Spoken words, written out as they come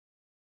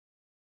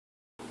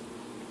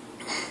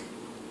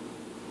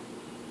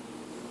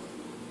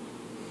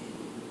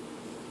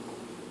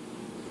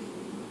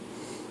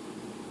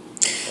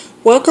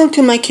Welcome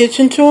to my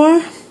kitchen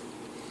tour.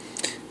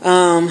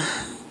 Again,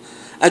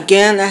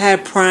 I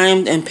have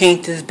primed and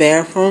painted this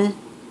bathroom.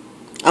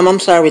 I'm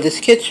sorry, this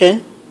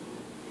kitchen.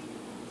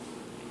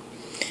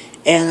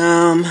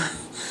 And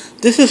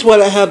this is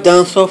what I have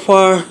done so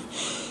far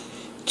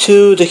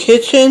to the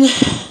kitchen.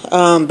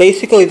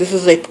 Basically, this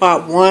is a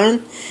part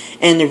 1,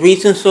 and the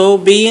reason so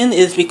being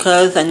is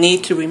because I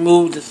need to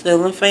remove the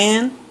ceiling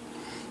fan.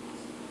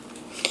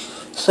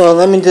 So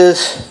let me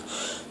just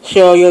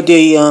show you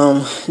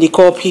the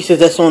decor pieces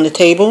that's on the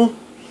table.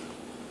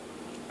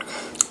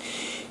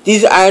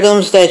 These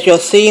items that you're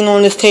seeing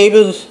on this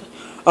table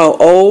are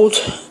old.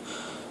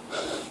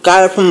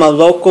 Got it from a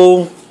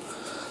local,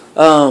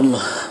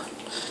 I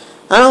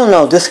don't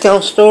know,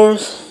 discount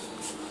stores.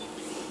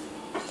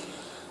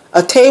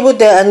 A table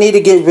that I need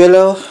to get rid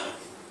of.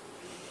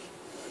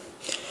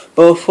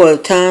 But for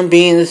the time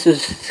being, this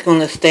is going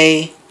to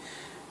stay.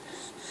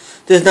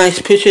 This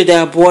nice picture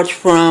that I bought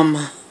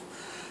from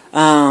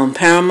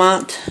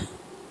Paramount.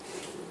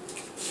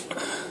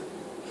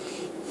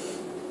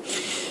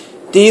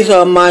 These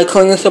are my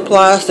cleaning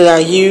supplies that I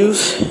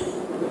use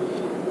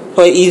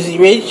for Easy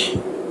Reach.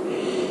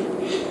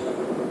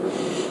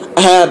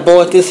 I have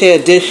bought this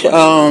here dish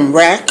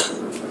rack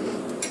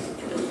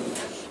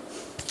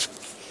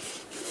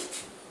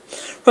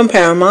from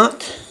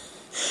Paramount.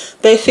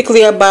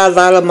 Basically, I buy a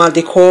lot of my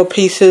decor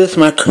pieces,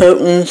 my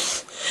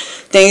curtains,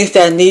 things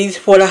that I need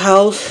for the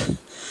house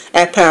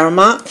at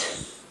Paramount.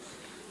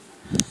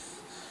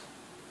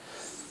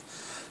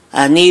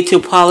 I need to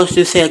polish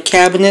this here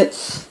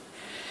cabinets.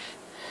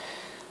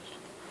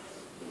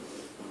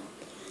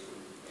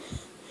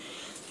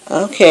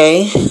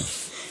 Okay,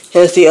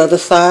 here's the other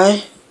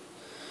side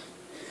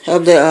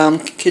of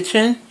the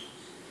kitchen,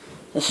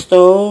 the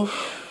stove,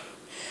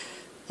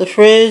 the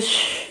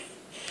fridge.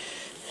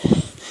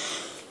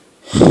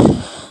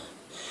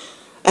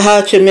 I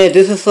have to admit,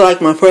 this is like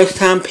my first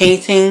time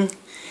painting,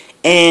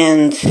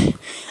 and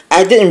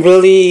I didn't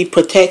really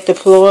protect the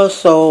floor,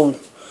 so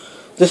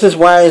this is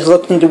why it's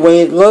looking the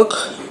way it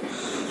looks.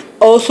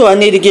 Also, I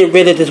need to get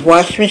rid of this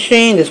washing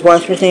machine. This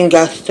washing machine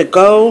got to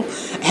go.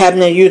 I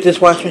haven't used this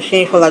washing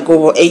machine for like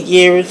over 8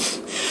 years.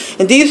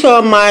 And these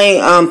are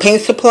my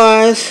paint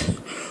supplies,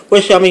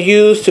 which I'm going to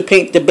use to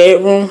paint the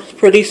bedroom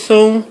pretty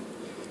soon.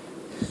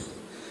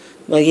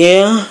 But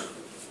yeah.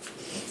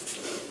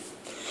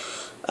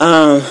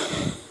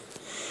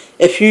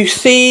 If you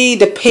see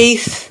the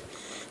paste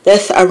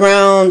that's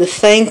around the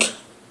sink,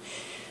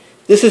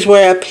 this is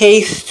where I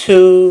paste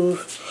to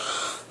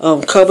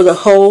cover the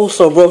holes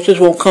so roaches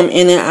won't come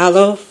in and out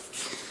of.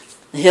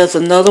 Here's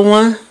another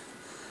one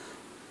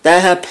that I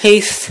have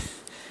paste.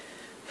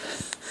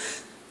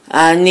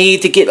 I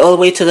need to get all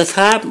the way to the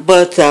top,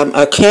 but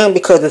I can't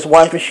because this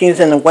washing machine's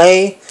in the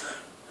way.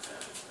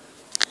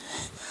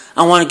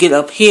 I want to get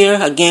up here.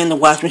 Again, the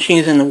washing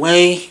machine's in the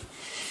way.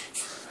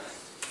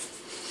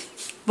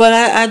 But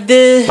I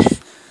did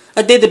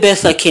the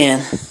best I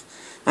can.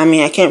 I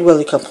mean, I can't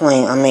really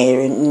complain. I mean,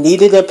 it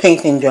needed a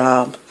painting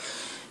job.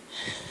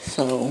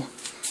 So,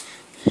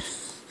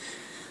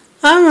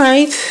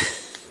 alright.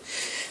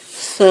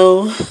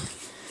 So,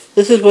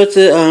 this is what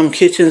the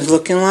kitchen is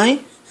looking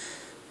like.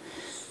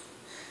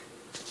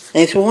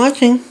 Thanks for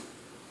watching.